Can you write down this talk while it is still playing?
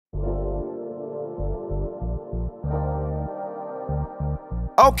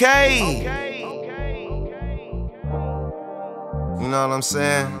Okay. You know what I'm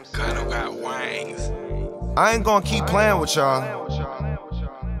saying? Kinda got wings. I ain't gonna keep playing with y'all.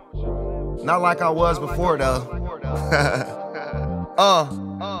 Not like I was before though.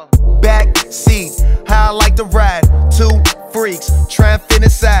 Back seat, how I like to ride. Two freaks, try and fit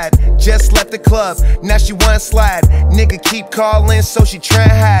inside. Just left the club, now she wanna slide. Nigga keep calling, so she try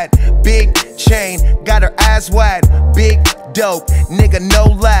and hide. Big chain, got her eyes wide. Big dope, nigga no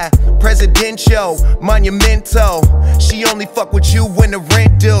lie. Presidential, monumental. She only fuck with you when the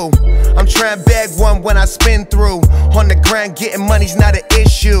rent due. I'm trying bag one when I spin through. On the grind, getting money's not an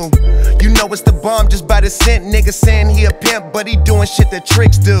issue. You know it's the bomb just by the cent. Nigga saying he a pimp, but he doing shit that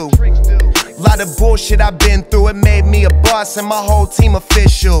tricks do. Lot of bullshit I've been through, it made me a boss and my whole team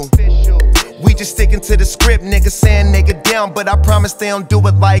official. We just sticking to the script, niggas saying they get down, but I promise they don't do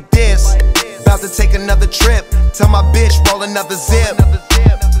it like this. About to take another trip, tell my bitch roll another zip.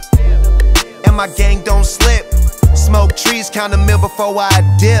 And my gang don't slip. Smoke trees, count a meal before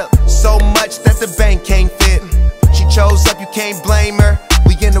I dip. So much that the bank can't fit. She chose up, you can't blame her.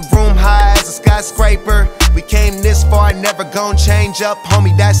 We in the room high as a skyscraper. We came this far, never gon' change up,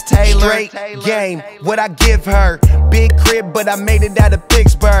 homie, that's Taylor. Straight game, what I give her. Big crib, but I made it out of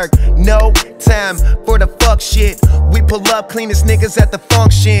Pittsburgh. No time for the fuck shit. We pull up, cleanest niggas at the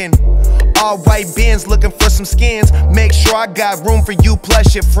function. All white bins looking for some skins. Make sure I got room for you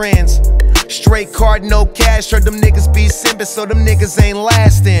plus your friends. Straight card, no cash, heard them niggas be simping, so them niggas ain't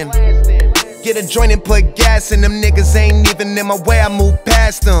lasting. Get a joint and put gas in, them niggas ain't even in my way, I move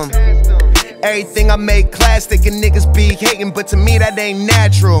past them. Everything I make classic and niggas be hating, but to me that ain't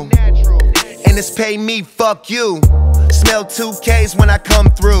natural. And it's pay me, fuck you. Smell 2Ks when I come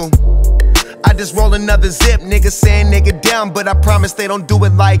through. I just roll another zip, niggas saying they get down, but I promise they don't do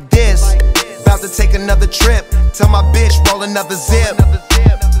it like this. About to take another trip, tell my bitch roll another zip.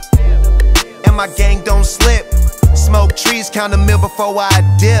 And my gang don't slip. Smoke trees, count a meal before I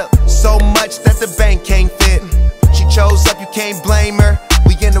dip. So much that the bank can't fit. She chose up, you can't blame her.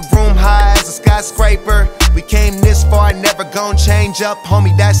 We in the room high as a skyscraper. We came this far, never gon' change up,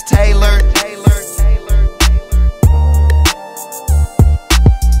 homie, that's Taylor.